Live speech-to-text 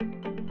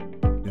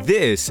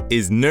This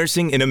is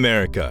Nursing in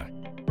America.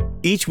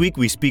 Each week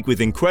we speak with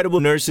incredible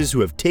nurses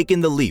who have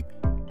taken the leap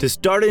to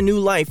start a new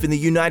life in the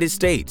United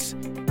States.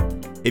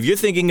 If you're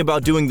thinking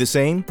about doing the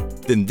same,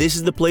 then this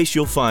is the place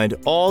you'll find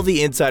all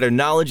the insider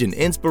knowledge and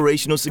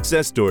inspirational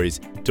success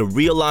stories to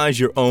realize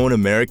your own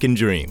American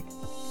dream.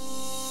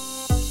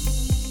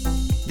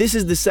 This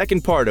is the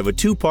second part of a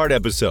two-part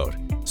episode,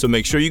 so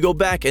make sure you go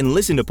back and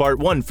listen to part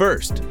 1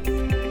 first.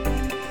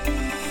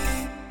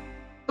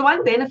 The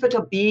one benefit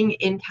of being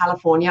in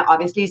California,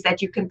 obviously, is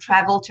that you can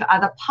travel to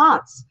other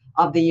parts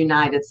of the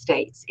United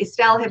States.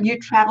 Estelle, have you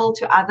traveled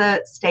to other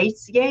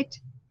states yet?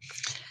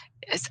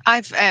 Yes,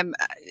 I've a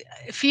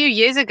few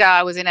years ago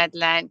I was in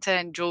Atlanta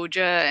and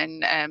Georgia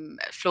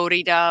and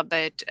Florida,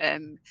 but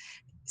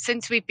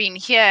since we've been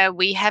here,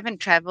 we haven't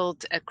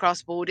traveled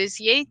across borders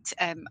yet.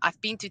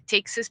 I've been to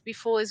Texas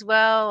before as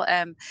well.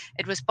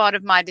 It was part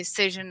of my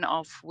decision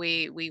of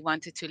where we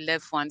wanted to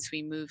live once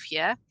we move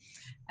here.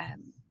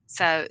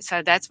 So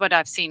that's what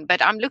I've seen.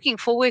 But I'm looking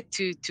forward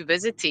to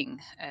visiting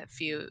a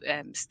few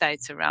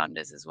states around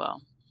us as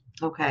well.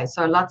 Okay,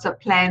 so lots of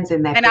plans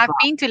in that. And I've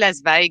been to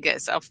Las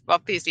Vegas.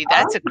 Obviously,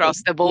 that's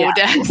across the border.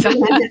 Yeah. So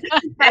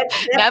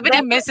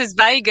nobody misses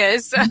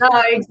Vegas.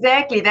 No,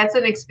 exactly. That's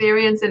an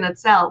experience in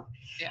itself.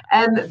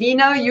 Yeah.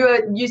 Vino,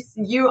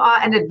 you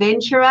are an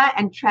adventurer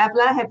and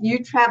traveler. Have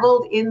you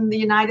traveled in the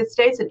United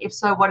States? And if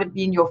so, what have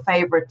been your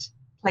favorite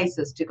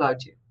places to go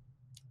to?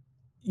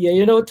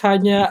 Yeah,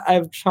 Tanya,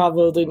 I've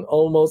traveled in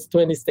almost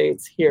 20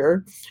 states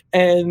here.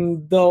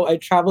 And though I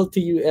traveled to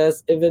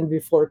US even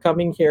before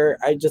coming here,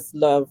 I just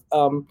love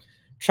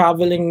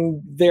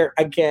traveling there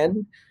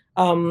again.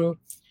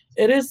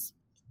 It is,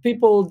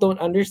 people don't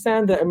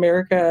understand that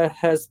America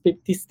has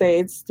 50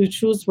 states to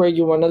choose where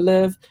you want to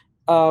live.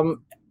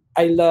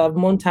 I love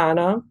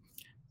Montana.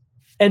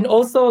 And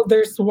also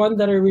there's one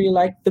that I really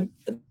like, the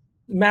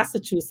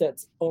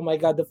Massachusetts. Oh my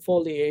God, the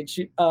foliage.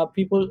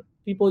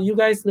 People, you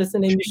guys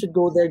listening, you should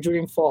go there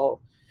during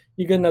fall.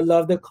 You're going to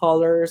love the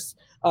colors,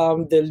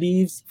 the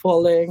leaves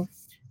falling.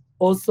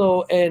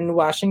 Also in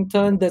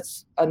Washington,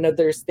 that's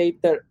another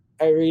state that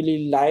I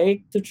really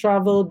like to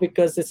travel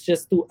because it's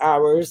just 2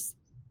 hours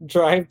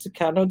drive to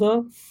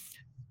Canada.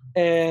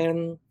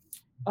 And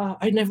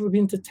I've never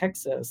been to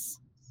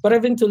Texas, but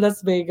I've been to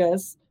Las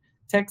Vegas.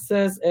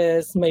 Texas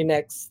is my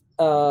next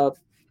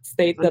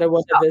state that I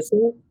want to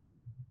visit.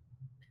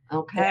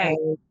 Okay.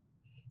 And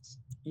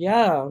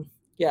yeah,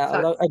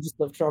 I just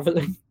love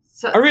traveling.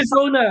 So,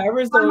 Arizona.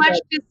 So much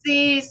to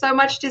see, so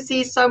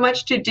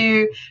much to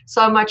do,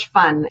 so much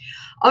fun.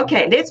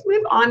 Okay, let's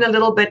move on a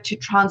little bit to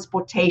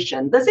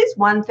transportation. This is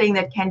one thing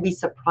that can be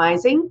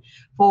surprising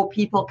for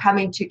people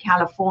coming to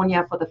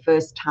California for the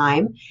first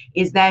time,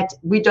 is that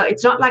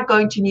it's not like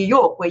going to New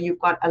York where you've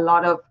got a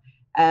lot of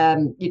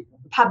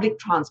public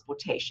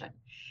transportation.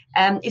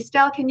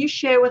 Estelle, can you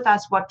share with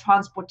us what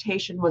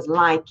transportation was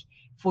like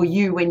for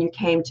you when you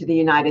came to the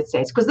United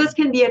States? Because this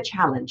can be a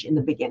challenge in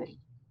the beginning.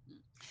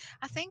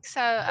 I think so.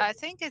 I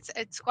think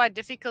it's quite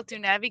difficult to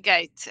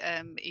navigate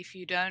if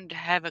you don't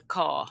have a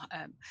car.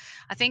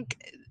 I think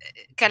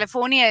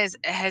California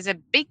has a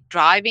big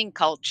driving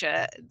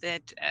culture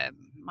that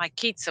my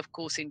kids, of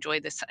course, enjoy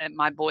this.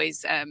 My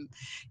boys,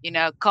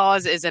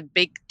 cars is a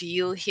big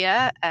deal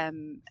here,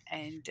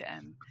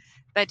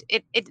 but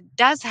it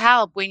does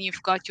help when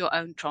you've got your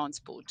own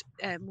transport.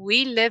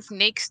 We live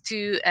next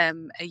to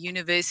a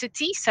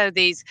university, so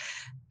there's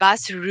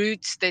bus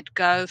routes that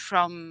go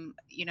from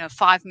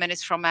 5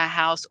 minutes from our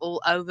house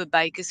all over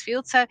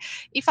Bakersfield. So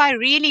if I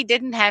really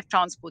didn't have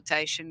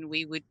transportation,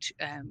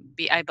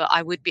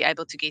 I would be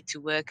able to get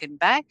to work and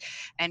back.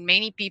 And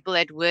many people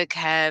at work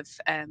have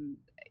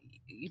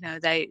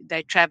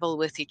they travel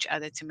with each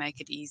other to make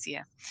it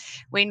easier.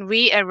 When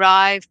we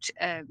arrived,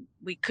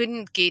 we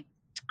couldn't get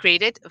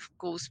credit, of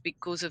course,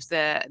 because of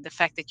the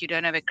fact that you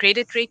don't have a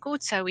credit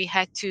record. So we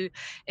had to,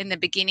 in the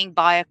beginning,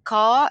 buy a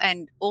car,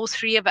 and all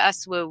 3 of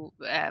us were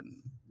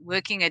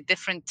working at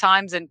different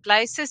times and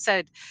places. So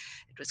it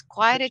was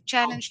quite a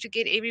challenge to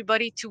get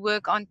everybody to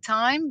work on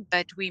time,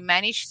 but we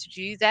managed to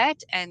do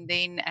that. And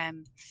then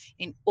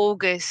in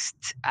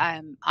August,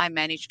 I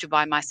managed to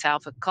buy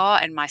myself a car,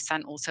 and my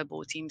son also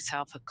bought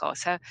himself a car.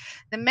 So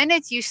the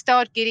minute you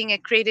start getting a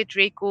credit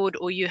record,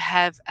 or you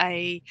have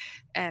a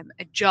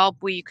job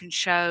where you can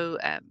show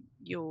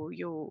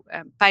your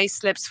pay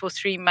slips for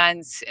 3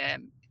 months,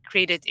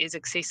 credit is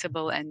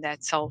accessible, and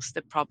that solves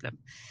the problem.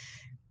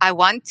 I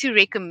want to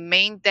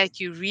recommend that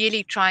you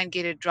really try and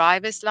get a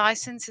driver's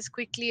license as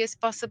quickly as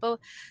possible.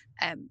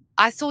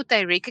 I thought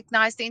they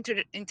recognized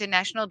the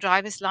international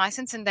driver's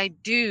license, and they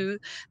do.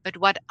 But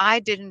what I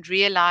didn't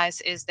realize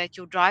is that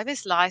your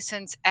driver's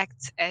license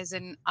acts as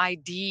an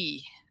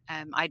ID,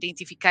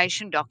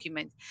 identification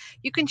document.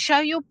 You can show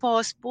your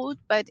passport,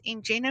 but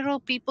in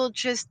general, people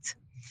just,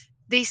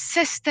 their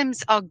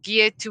systems are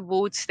geared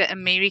towards the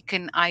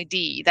American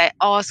ID. They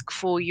ask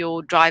for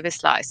your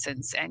driver's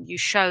license, and you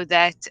show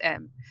that.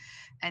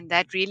 And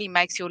that really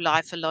makes your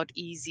life a lot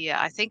easier.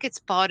 I think it's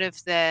part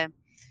of the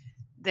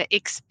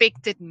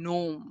expected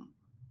norm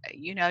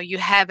you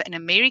have an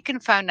American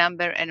phone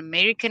number, an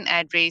American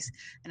address,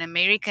 an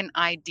American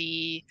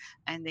ID,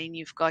 and then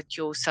you've got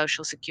your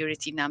social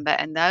security number,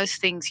 and those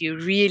things you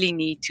really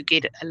need to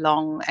get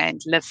along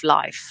and live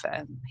life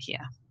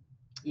here.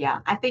 Yeah,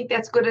 I think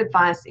that's good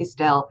advice,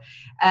 Estelle.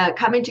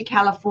 Coming to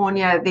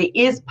California, there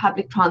is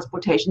public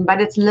transportation, but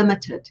it's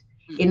limited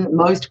in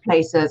most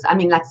places. I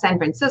mean, like San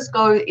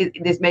Francisco,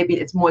 there's maybe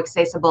it's more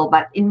accessible,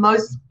 but in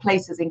most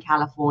places in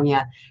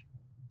California,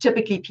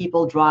 typically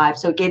people drive.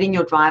 So getting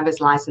your driver's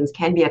license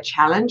can be a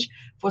challenge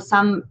for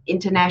some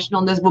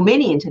international nurses, well,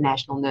 many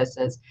international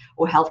nurses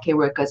or healthcare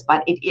workers,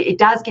 but it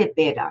does get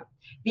better.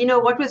 Vino,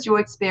 what was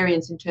your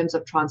experience in terms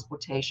of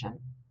transportation?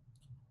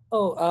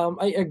 Oh,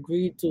 I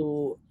agree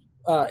to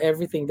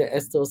everything that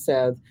Estelle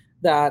said.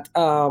 That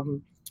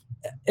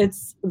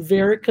it's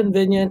very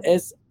convenient.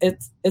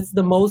 It's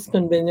the most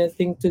convenient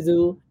thing to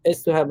do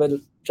is to have a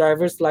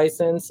driver's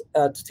license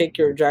to take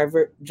your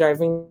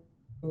driving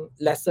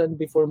lesson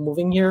before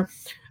moving here.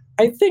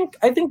 I think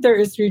there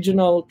is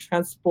regional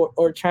transport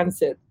or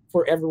transit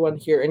for everyone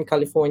here in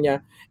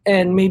California,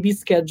 and maybe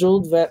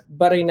scheduled,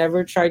 but I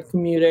never tried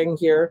commuting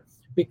here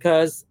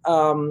because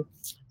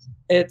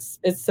it's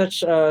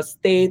such a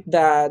state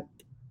that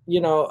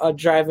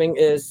driving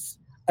is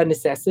a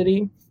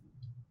necessity.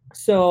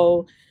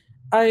 So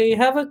I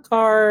have a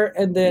car,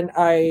 and then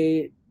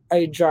I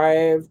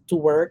drive to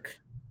work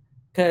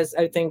because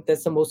I think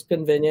that's the most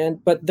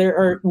convenient. But there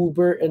are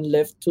Uber and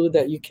Lyft too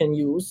that you can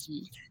use.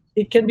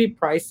 It can be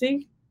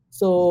pricey.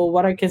 So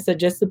what I can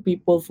suggest to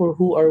people for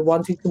who are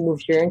wanting to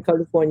move here in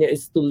California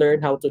is to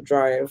learn how to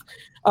drive.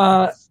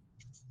 Uh,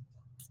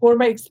 for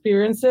my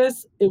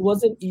experiences, it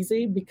wasn't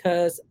easy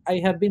because I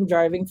have been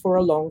driving for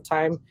a long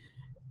time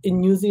in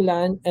New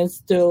Zealand, and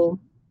still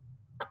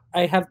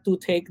I have to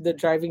take the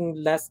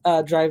driving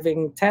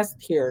test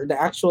here, the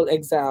actual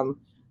exam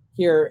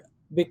here,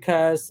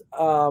 because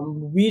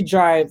we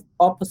drive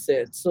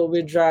opposite. So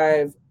we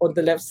drive on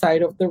the left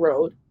side of the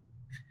road,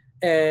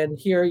 and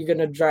here you're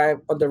gonna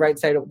drive on the right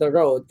side of the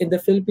road. In the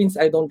Philippines,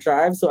 I don't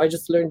drive, so I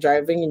just learned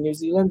driving in New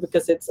Zealand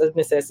because it's a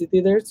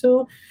necessity there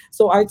too.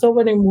 So I thought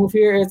when I move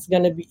here, it's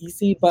gonna be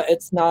easy, but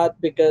it's not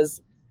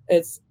because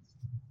it's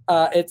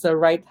it's a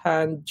right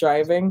hand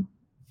driving,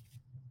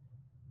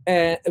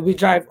 and we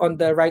drive on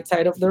the right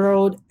side of the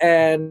road,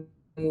 and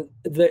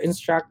the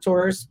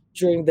instructors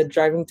during the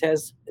driving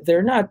test,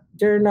 they're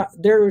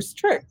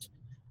strict.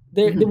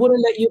 They Mhm.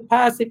 wouldn't let you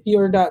pass if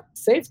you're not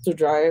safe to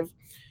drive.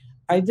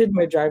 I did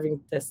my driving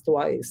test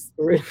twice.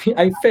 Really,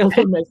 I failed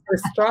on my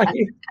first try.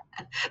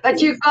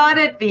 But you got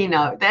it,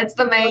 Vino. That's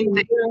the main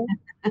thing.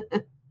 Yeah,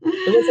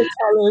 it was a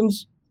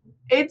challenge.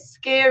 It's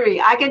scary.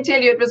 I can tell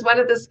you it was one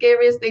of the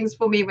scariest things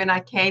for me when I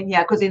came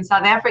here, because in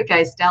South Africa,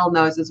 Estelle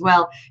knows as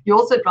well, you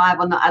also drive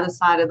on the other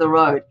side of the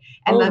road.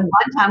 And the Oh,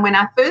 one time when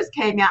I first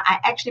came here, I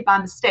actually by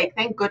mistake,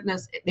 thank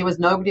goodness there was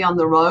nobody on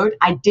the road,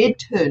 I did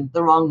turn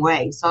the wrong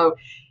way. So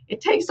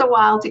it takes a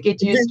while to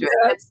get used to it.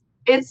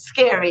 yeah. It's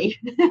scary.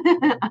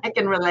 I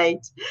can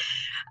relate.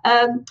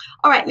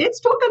 All right, let's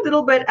talk a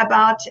little bit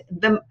about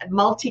the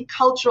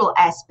multicultural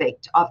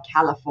aspect of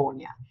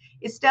California.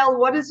 Estelle,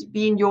 what has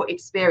been your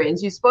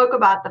experience? You spoke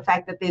about the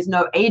fact that there's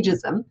no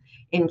ageism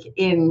in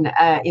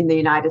the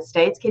United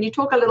States. Can you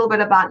talk a little bit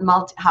about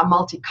how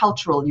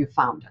multicultural you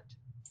found it?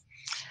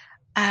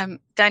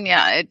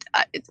 Danya,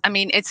 I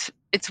mean,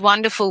 it's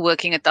wonderful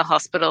working at the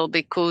hospital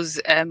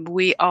because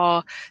we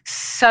are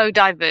so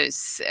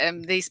diverse.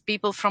 There's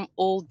people from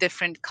all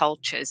different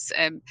cultures,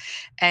 and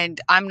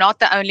I'm not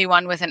the only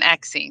one with an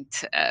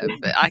accent.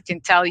 But I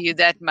can tell you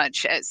that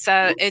much.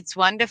 So it's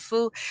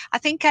wonderful. I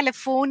think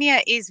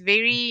California is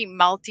very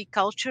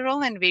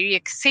multicultural and very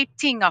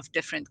accepting of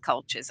different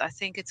cultures. I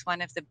think it's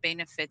one of the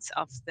benefits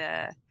of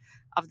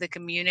the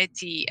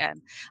community.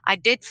 I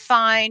did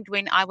find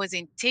when I was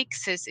in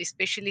Texas,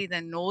 especially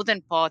the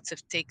northern parts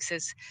of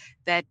Texas,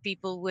 that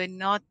people were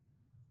not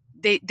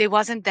there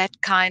wasn't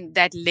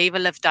that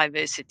level of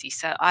diversity.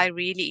 So I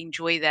really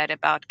enjoy that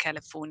about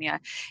California.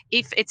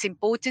 If it's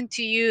important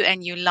to you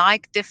and you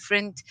like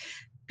different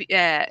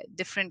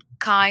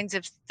kinds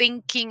of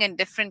thinking and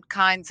different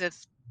kinds of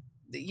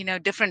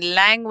different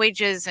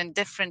languages and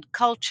different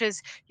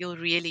cultures, you'll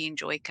really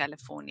enjoy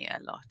California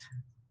a lot.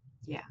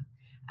 Yeah,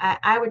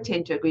 I would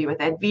tend to agree with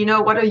that.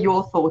 Vino, what are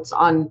your thoughts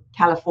on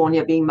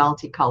California being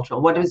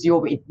multicultural? What has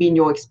been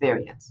your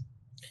experience?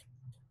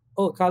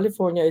 Oh,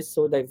 California is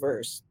so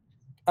diverse.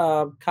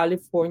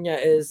 California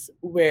is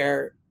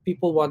where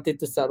people wanted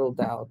to settle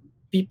down.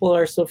 People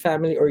are so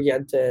family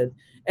oriented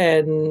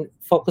and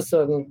focus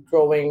on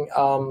growing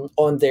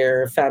on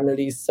their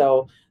families.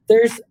 So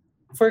there's,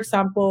 for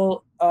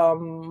example,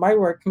 my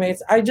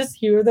workmates. I just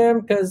hear them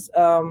because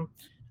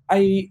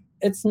I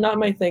it's not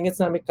my thing. It's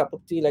not my cup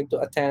of tea. Like to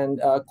attend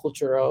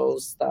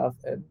cultural stuff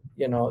and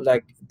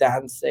like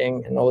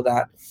dancing and all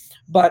that.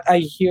 But I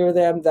hear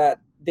them that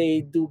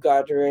they do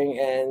gathering,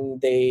 and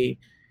they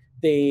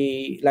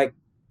like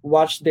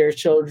watch their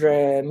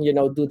children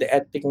do the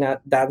ethnic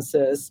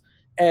dances.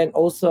 And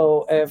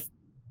also,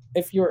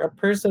 if you're a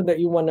person that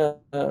you want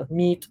to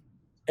meet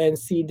and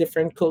see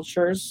different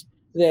cultures,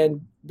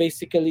 then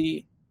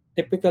basically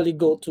typically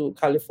go to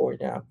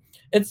California.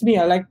 It's me.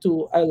 I like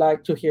to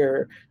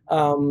hear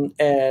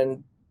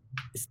and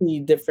see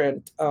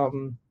different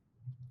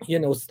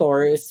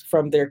stories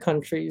from their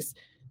countries.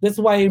 That's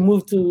why I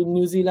moved to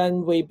New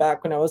Zealand way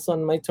back when I was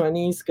on my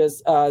 20s,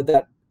 because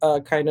that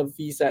kind of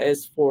visa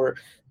is for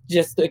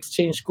just to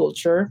exchange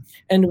culture.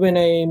 And when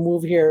I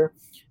move here,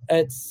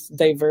 it's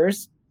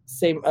diverse,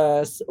 same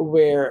as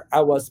where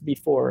I was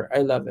before. I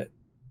love it.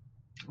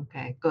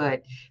 Okay,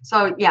 good.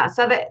 So yeah,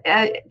 so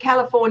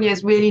California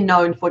is really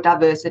known for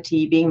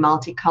diversity, being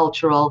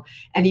multicultural,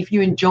 and if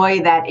you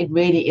enjoy that, it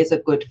really is a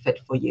good fit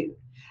for you.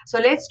 So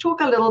let's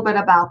talk a little bit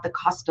about the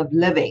cost of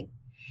living.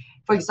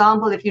 For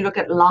example, if you look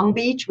at Long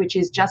Beach, which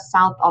is just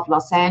south of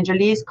Los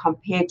Angeles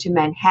compared to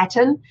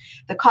Manhattan,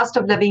 the cost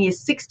of living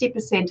is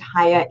 60%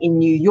 higher in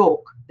New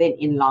York than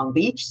in Long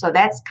Beach. So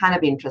that's kind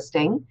of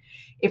interesting.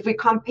 If we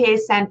compare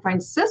San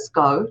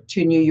Francisco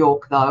to New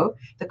York, though,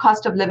 the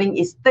cost of living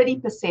is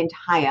 30%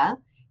 higher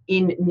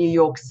in New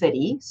York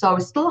City. So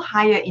still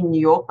higher in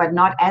New York, but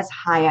not as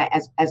higher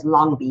as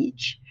Long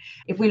Beach.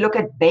 If we look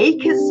at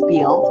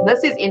Bakersfield,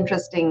 this is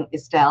interesting,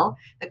 Estelle,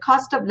 the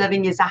cost of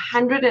living is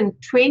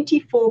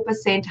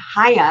 124%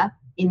 higher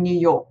in New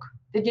York.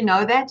 Did you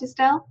know that,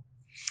 Estelle?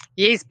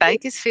 Yes,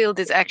 Bakersfield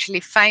is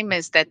actually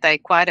famous that they're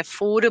quite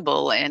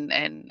affordable, and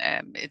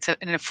it's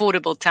an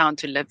affordable town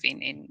to live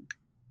in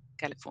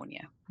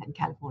California. In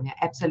California,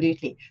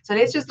 absolutely. So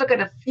let's just look at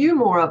a few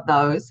more of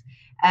those.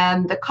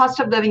 The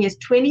cost of living is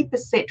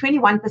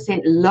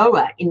 21%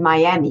 lower in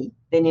Miami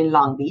than in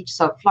Long Beach.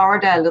 So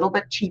Florida, a little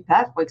bit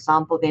cheaper, for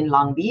example, than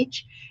Long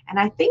Beach. And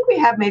I think we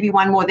have maybe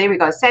one more. There we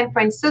go. San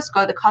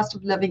Francisco, the cost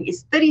of living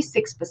is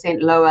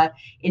 36% lower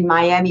in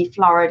Miami,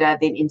 Florida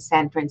than in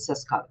San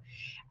Francisco.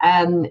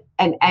 And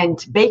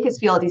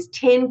Bakersfield is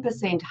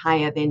 10%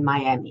 higher than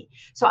Miami.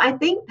 So I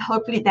think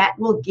hopefully that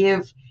will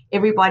give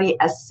everybody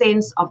a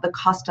sense of the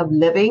cost of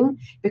living,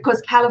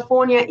 because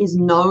California is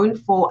known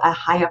for a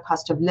higher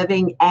cost of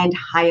living and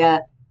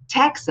higher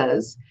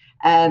taxes.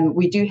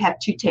 We do have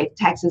two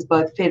taxes,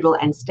 both federal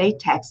and state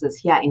taxes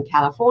here in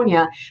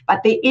California,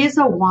 but there is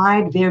a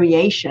wide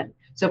variation.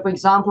 So for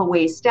example,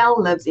 where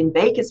Estelle lives in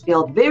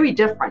Bakersfield, very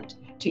different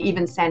to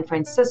even San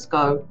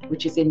Francisco,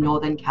 which is in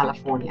Northern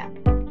California.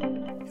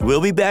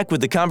 We'll be back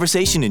with the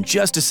conversation in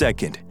just a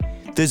second.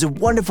 There's a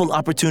wonderful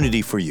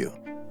opportunity for you.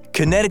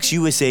 Kinetics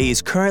USA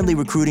is currently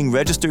recruiting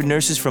registered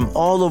nurses from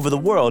all over the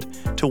world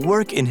to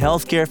work in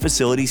healthcare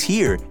facilities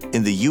here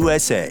in the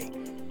USA.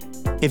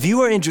 If you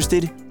are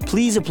interested,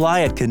 please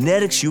apply at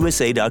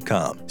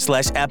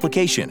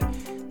kineticsusa.com/application.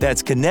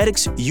 That's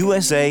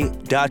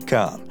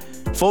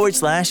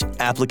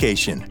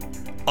kineticsusa.com/application.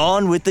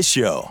 On with the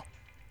show.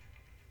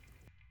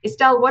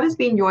 Estelle, what has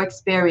been your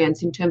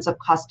experience in terms of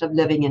cost of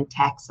living and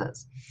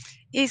taxes?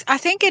 Yes, I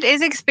think it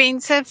is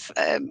expensive.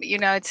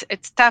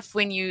 It's tough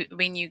when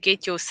you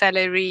get your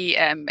salary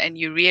and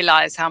you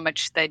realize how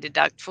much they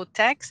deduct for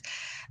tax.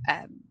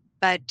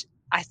 But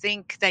I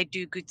think they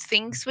do good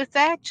things with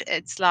that.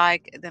 It's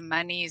like the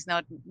money is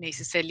not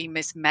necessarily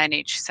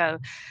mismanaged. So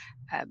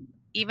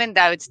even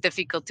though it's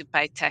difficult to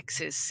pay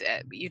taxes,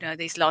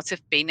 there's lots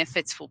of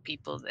benefits for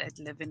people that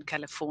live in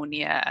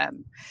California.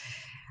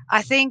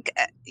 I think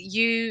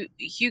you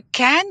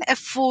can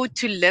afford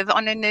to live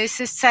on a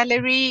nurse's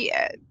salary.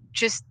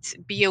 Just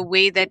be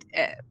aware that,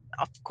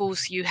 of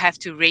course, you have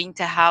to rent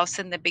a house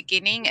in the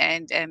beginning,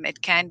 and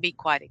it can be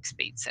quite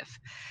expensive.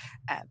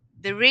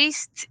 The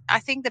rest, I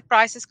think the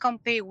prices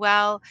compare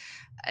well.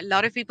 A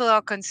lot of people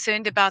are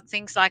concerned about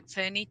things like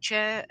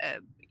furniture.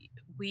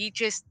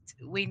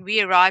 When we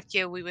arrived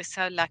here, we were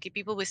so lucky.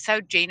 People were so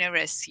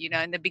generous.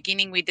 In the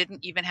beginning, we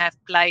didn't even have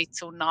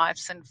plates or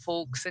knives and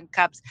forks and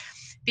cups.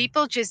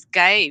 People just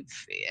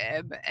gave.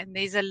 And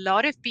there's a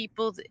lot of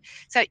people.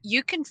 So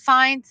you can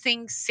find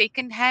things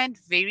secondhand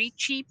very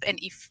cheap, and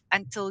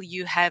until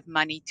you have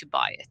money to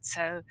buy it.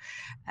 So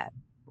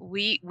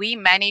we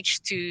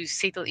managed to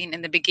settle in.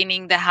 In the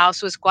beginning, the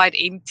house was quite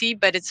empty,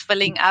 but it's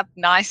filling up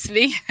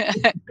nicely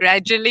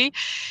gradually.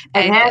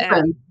 It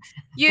happens.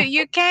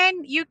 You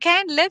can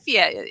live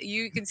here.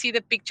 You can see the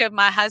picture of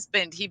my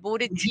husband. He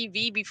bought a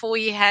TV before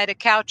he had a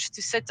couch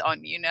to sit on,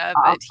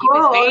 but he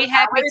was very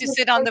happy to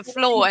sit on the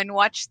floor and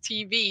watch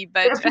TV.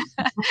 But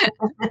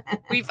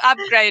we've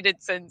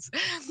upgraded since.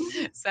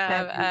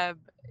 So,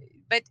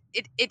 but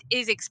it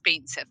is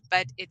expensive,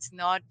 but it's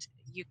not.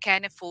 You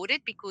can afford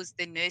it because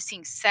the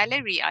nursing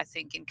salary, I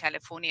think, in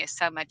California is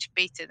so much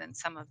better than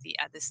some of the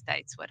other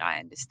states, what I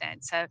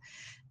understand. So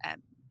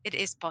it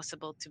is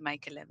possible to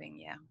make a living,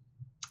 yeah.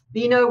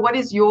 Vino, what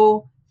is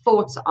your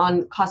thoughts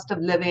on cost of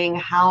living,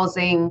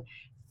 housing?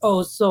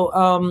 Oh,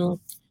 so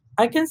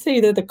I can say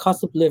that the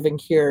cost of living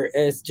here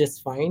is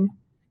just fine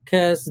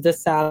because the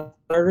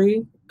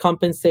salary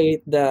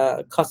compensate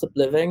the cost of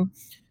living.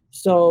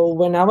 So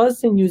when I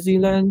was in New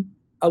Zealand,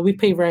 we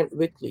pay rent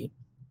weekly,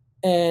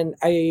 and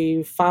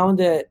I found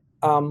that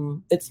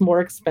it's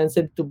more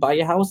expensive to buy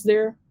a house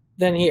there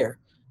than here.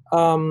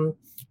 Um,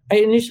 I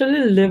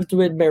initially lived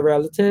with my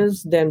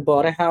relatives, then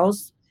bought a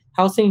house.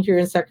 Housing here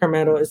in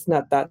Sacramento is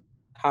not that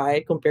high.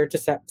 high compared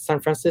to San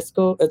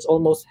Francisco. It's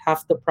almost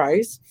half the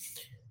price.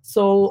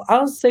 So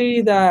I'll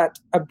say that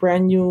a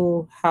brand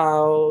new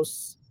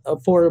house,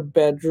 4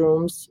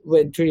 bedrooms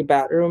with 3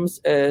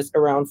 bathrooms, is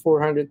around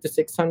 400 to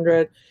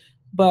 600.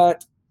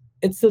 But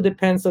it still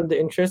depends on the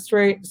interest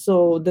rate.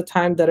 So the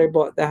time that I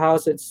bought the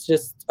house, it's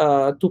just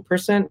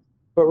 2%.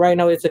 But right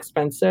now it's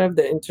expensive.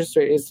 The interest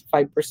rate is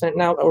 5%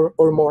 now,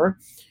 or more.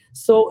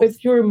 So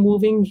if you're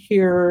moving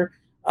here,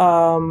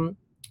 um,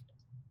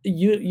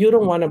 you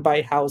don't want to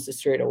buy houses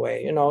straight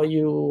away.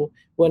 You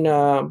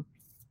wanna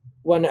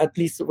at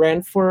least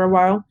rent for a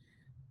while.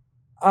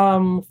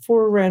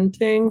 For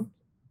renting,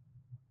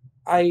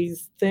 I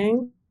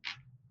think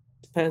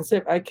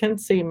expensive. I can't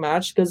say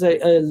much because I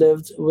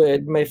lived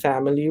with my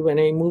family when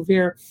I moved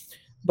here.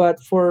 But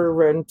for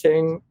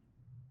renting,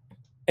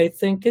 I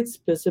think it's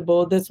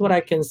visible. That's what I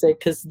can say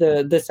because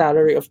the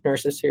salary of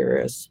nurses here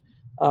is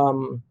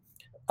um,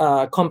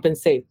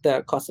 compensate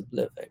the cost of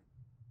living.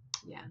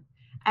 Yeah.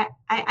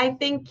 I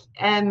think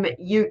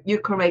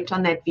you're correct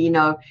on that,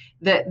 Vino.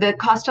 The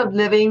cost of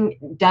living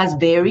does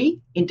vary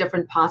in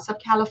different parts of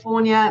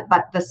California,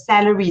 but the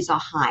salaries are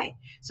high.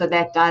 So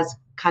that does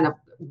kind of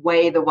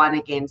weigh the one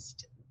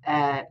against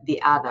the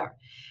other.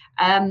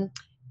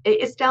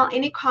 Estelle,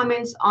 any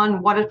comments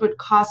on what it would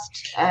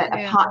cost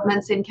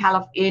apartments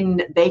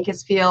in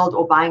Bakersfield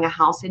or buying a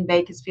house in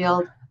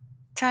Bakersfield?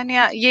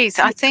 Tanya, yes,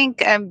 I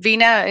think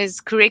Vina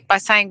is correct by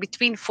saying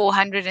between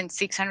 400 and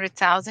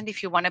 600,000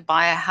 if you want to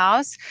buy a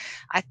house.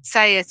 I'd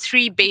say a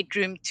 3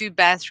 bedroom, 2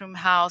 bathroom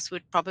house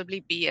would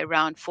probably be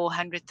around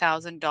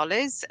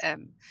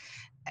 $400,000.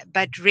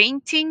 But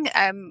renting,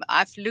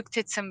 I've looked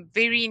at some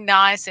very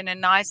nice in a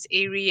nice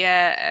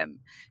area.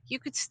 You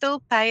could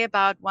still pay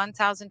about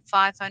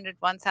 $1,500,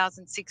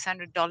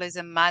 $1,600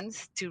 a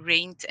month to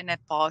rent an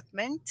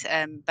apartment,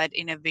 but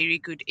in a very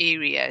good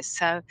area.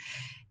 So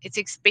it's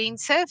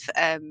expensive.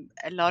 A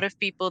lot of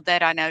people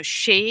that I know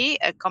share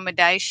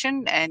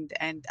accommodation, and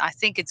I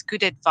think it's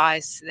good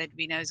advice that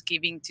Vino is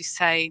giving to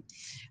say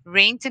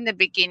rent in the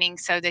beginning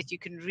so that you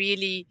can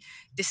really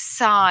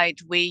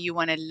decide where you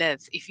want to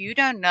live. If you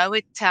don't know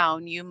a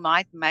town, you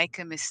might make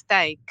a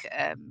mistake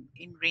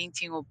in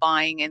renting or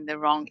buying in the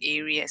wrong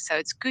area. So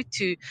it's good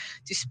to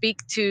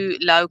speak to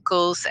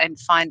locals and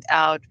find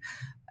out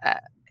Uh,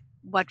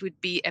 what would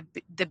be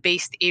the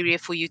best area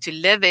for you to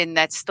live in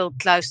that's still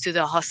close to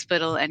the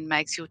hospital and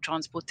makes your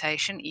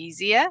transportation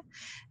easier.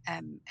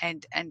 And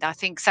I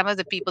think some of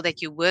the people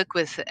that you work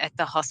with at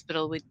the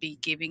hospital would be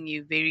giving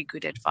you very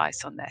good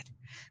advice on that.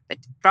 But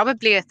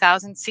probably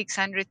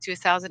 $1,600 to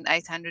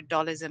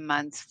 $1,800 a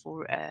month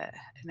for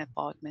an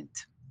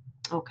apartment.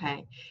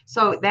 Okay,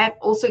 so that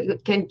also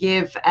can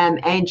give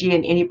Angie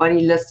and anybody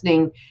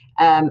listening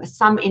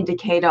some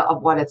indicator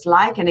of what it's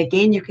like. And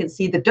again, you can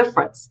see the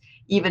difference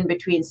even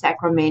between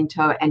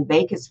Sacramento and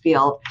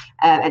Bakersfield,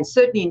 and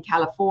certainly in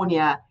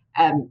California,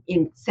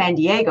 in San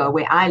Diego,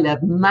 where I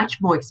live, much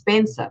more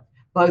expensive,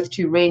 both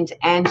to rent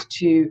and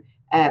to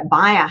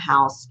buy a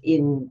house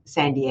in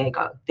San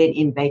Diego than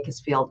in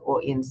Bakersfield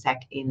or in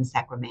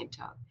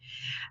Sacramento.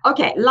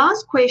 Okay,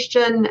 last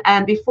question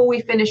before we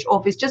finish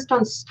off is just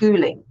on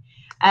schooling.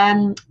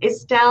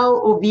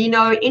 Estelle or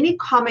Vino, any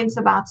comments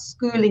about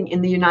schooling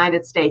in the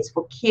United States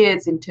for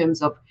kids in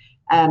terms of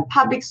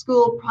public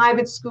school,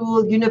 private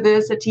school,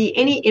 university,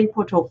 any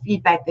input or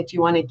feedback that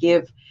you want to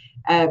give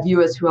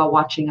viewers who are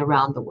watching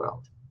around the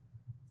world?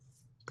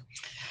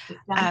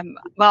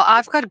 Well,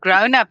 I've got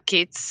grown-up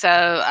kids,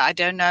 so I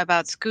don't know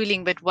about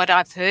schooling, but what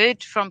I've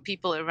heard from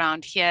people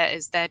around here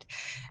is that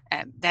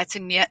that's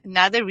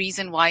another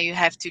reason why you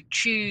have to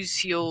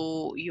choose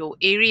your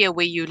area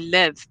where you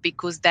live,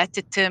 because that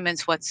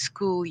determines what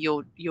school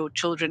your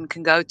children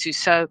can go to.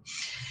 So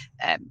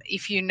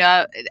if you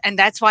know, and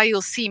that's why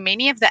you'll see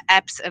many of the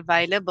apps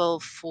available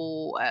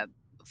for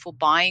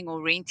buying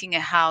or renting a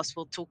house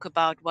will talk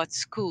about what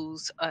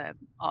schools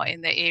are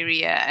in the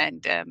area,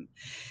 and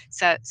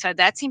so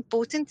that's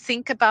important.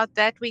 Think about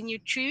that when you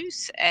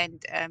choose.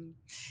 And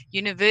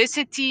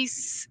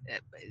universities,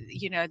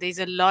 there's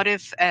a lot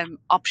of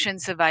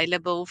options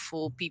available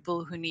for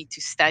people who need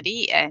to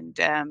study, and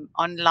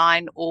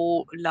online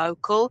or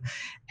local,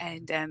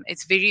 and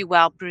it's very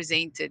well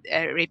represented,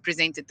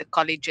 the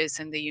colleges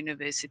and the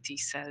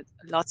universities, so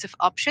lots of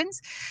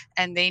options.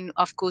 And then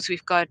of course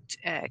we've got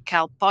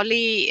Cal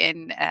Poly,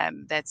 and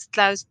that's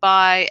close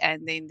by,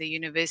 and then the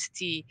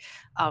University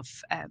of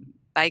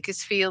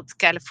Bakersfield,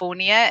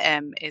 California,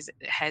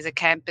 has a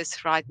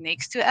campus right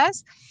next to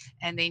us.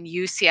 And then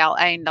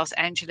UCLA in Los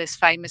Angeles,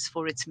 famous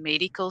for its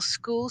medical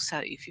school. So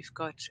if you've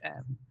got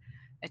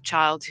a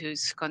child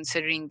who's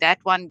considering that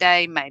one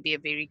day, maybe a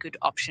very good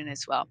option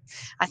as well.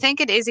 I think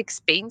it is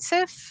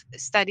expensive.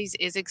 Studies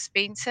is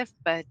expensive,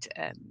 but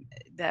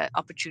the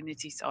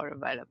opportunities are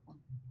available.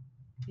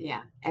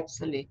 Yeah,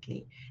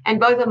 absolutely. And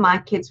both of my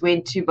kids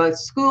went to both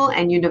school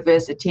and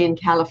university in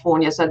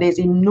California, so there's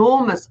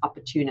enormous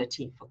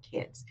opportunity for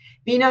kids.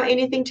 Vino,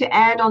 anything to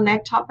add on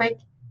that topic?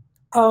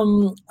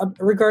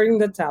 Regarding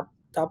the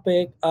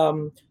topic,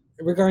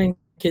 regarding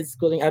kids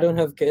schooling. I don't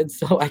have kids,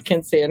 so I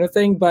can't say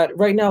anything. But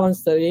right now, I'm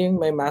studying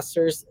my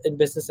master's in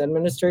business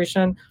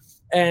administration,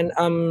 and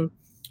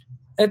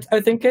I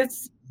think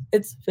it's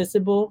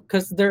feasible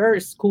because there are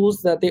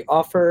schools that they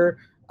offer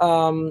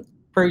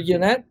per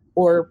unit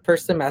or per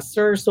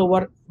semester. So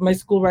what my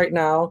school right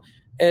now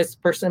is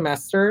per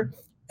semester,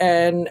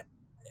 and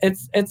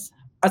it's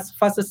as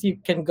fast as you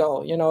can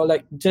go. You know,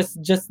 like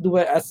just do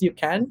it as you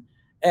can,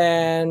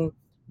 and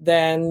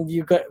then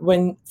you got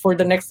when for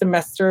the next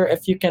semester,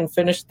 if you can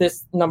finish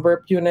this number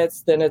of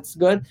units, then it's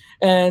good.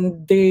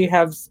 And they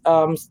have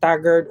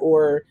staggered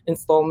or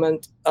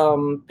installment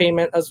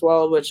payment as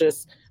well, which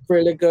is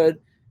really good.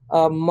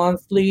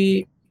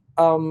 Monthly,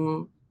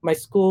 my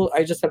school,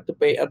 I just have to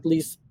pay at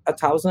least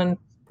 1,000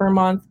 per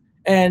month.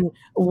 And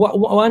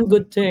one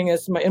good thing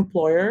is my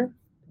employer,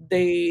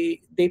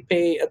 they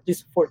pay at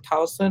least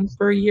 4,000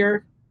 per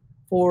year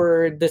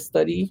for the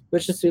study,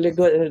 which is really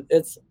good and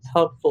it's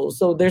helpful.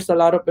 So there's a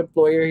lot of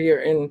employer here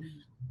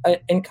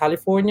in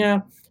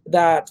California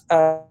that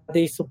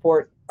they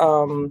support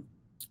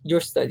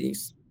your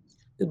studies.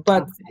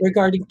 But Okay.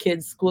 regarding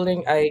kids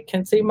schooling, I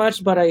can't say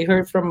much, but I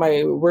heard from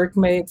my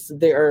workmates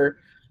they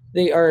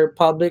are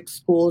public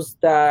schools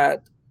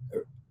that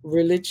are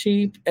really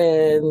cheap,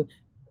 and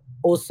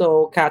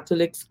also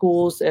Catholic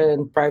schools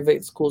and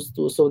private schools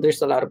too. So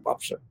there's a lot of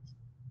option.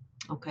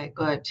 Okay,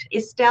 good.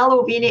 Estelle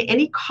or Vini,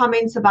 any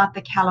comments about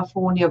the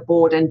California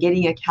board and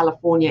getting a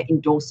California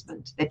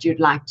endorsement that you'd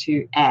like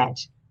to add?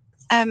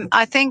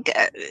 I think,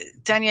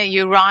 Tanya,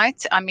 you're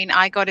right. I mean,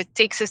 I got a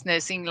Texas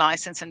nursing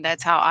license, and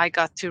that's how I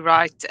got to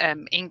write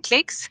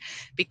NCLEX,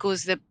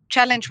 because the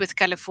challenge with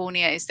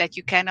California is that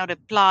you cannot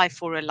apply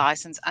for a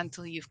license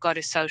until you've got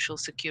a social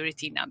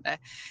security number.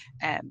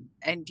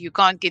 And you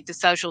can't get the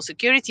social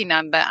security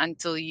number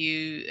until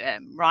you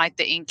write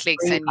the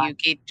NCLEX and you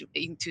get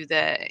into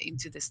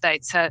the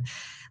state. So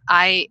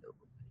I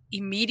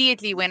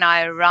immediately when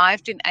I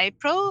arrived in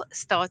April,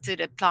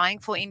 started applying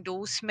for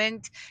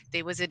endorsement.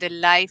 There was a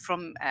delay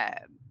from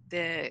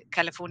the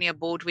California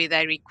board where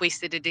they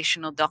requested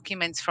additional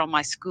documents from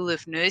my School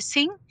of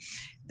Nursing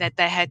that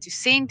they had to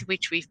send,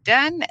 which we've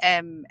done,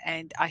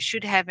 and I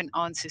should have an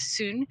answer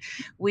soon.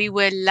 We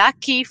were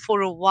lucky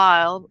for a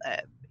while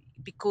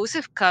because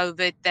of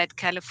COVID that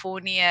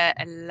California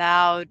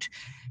allowed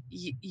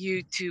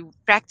you to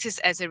practice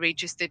as a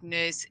registered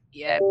nurse,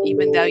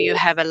 even though you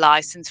have a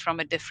license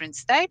from a different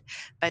state.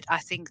 But I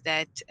think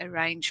that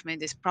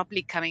arrangement is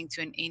probably coming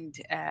to an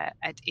end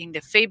at end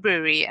of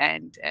February,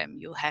 and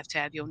you'll have to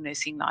have your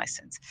nursing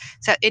license.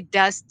 So it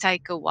does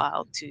take a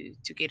while to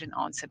get an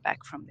answer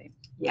back from them.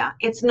 Yeah,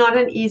 it's not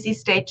an easy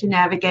state to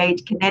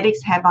navigate.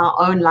 Kinetics have our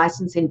own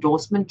license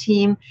endorsement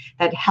team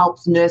that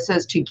helps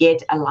nurses to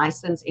get a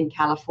license in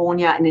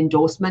California, an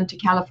endorsement to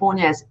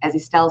California. As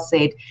Estelle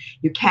said,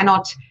 you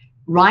cannot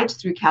write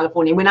through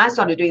California. When I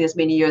started doing this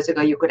many years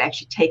ago, you could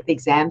actually take the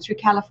exam through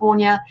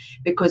California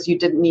because you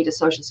didn't need a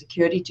social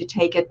security to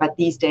take it. But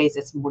these days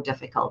it's more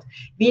difficult.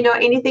 Vino,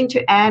 anything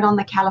to add on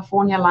the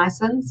California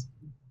license?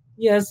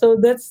 Yeah, so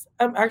that's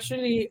I'm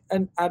actually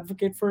an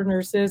advocate for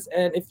nurses,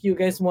 and if you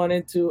guys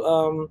wanted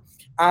to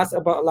ask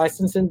about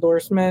license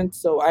endorsement,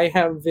 so I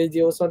have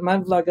videos on my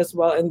vlog as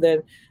well, and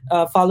then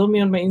follow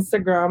me on my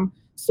Instagram.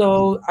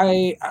 So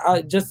I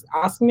just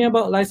ask me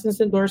about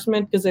license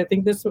endorsement because I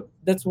think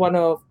that's one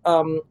of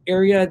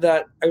area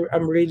that I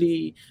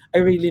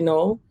really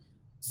know.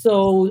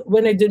 So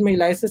when I did my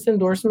license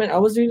endorsement, I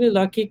was really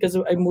lucky because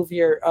I moved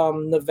here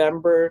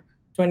November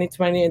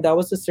 2020, and that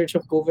was the surge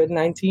of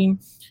COVID-19.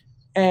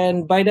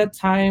 And by that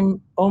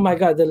time, oh my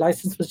god, the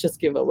license was just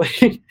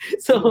giveaway.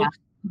 So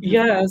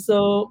Yeah. yeah,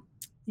 so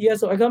yeah,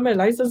 so I got my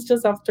license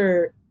just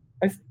after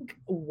I think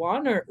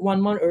 1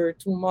 month or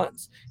 2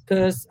 months,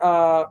 because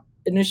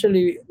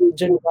initially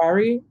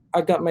January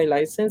I got my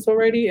license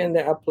already, and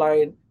then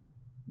applied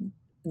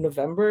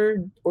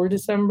November or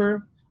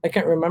December. I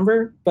can't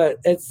remember, but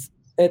it's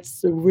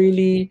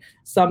really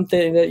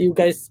something that you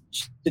guys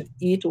should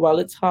eat while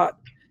it's hot,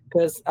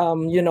 because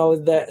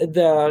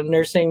the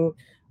nursing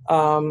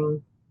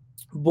um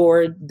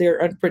board,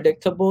 they're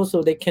unpredictable,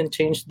 so they can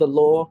change the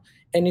law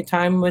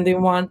anytime when they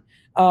want.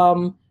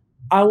 um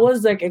I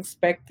was like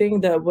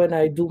expecting that when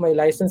I do my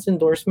license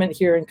endorsement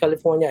here in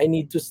California, I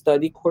need to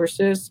study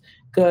courses,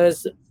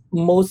 because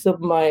most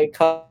of my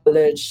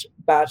college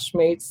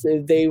batchmates,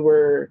 they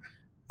were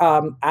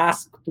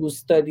asked to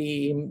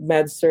study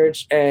med surg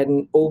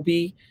and OB,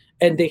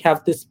 and they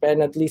have to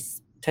spend at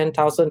least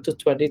 $10,000 to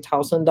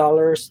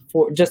 $20,000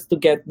 for just to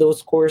get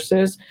those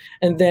courses.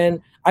 And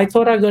then I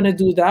thought I'm gonna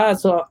do that,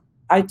 so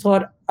I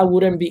thought I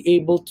wouldn't be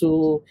able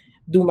to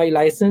do my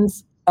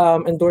license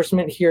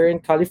endorsement here in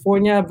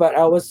California, but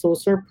I was so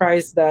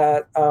surprised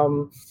that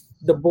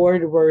the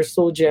board were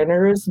so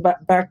generous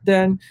back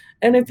then,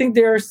 and I think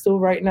they are still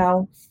right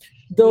now.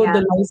 Though Yeah.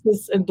 the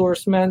license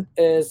endorsement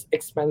is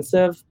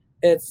expensive,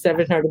 it's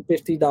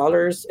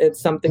 $750.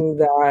 It's something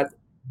that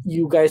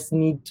you guys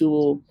need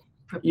to,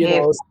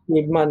 Prepare.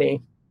 save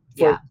money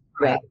for Yeah, that.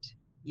 correct.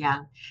 Yeah.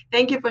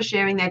 Thank you for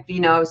sharing that,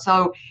 Vino.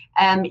 So,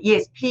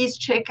 yes, please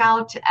check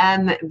out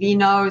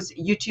Vino's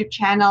YouTube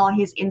channel,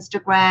 his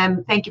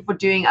Instagram. Thank you for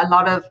doing a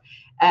lot of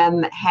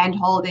hand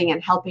holding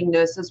and helping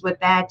nurses with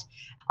that.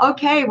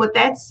 Okay, with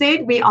that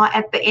said, we are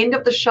at the end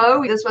of the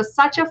show. This was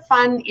such a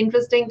fun,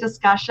 interesting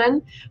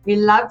discussion. We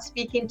loved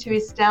speaking to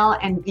Estelle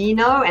and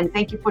Vino, and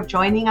thank you for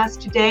joining us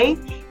today.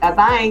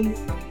 Bye-bye.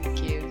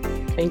 Thank you.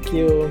 Thank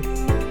you.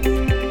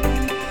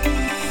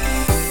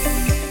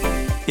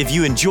 If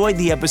you enjoyed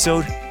the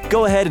episode,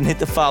 go ahead and hit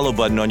the follow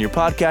button on your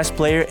podcast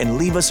player and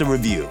leave us a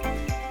review.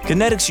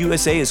 Kinetics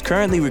USA is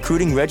currently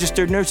recruiting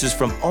registered nurses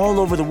from all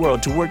over the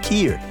world to work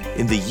here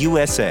in the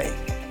USA.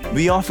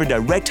 We offer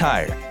direct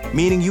hire,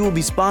 meaning you will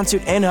be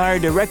sponsored and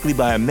hired directly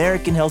by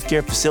American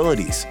healthcare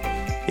facilities.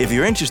 If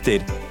you're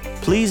interested,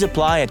 please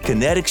apply at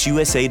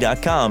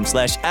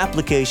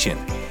kineticsusa.com/application.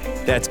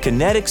 That's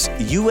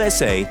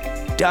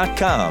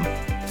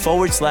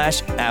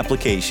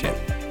kineticsusa.com/application.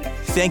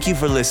 Thank you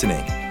for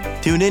listening.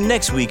 Tune in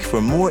next week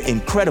for more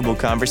incredible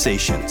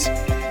conversations.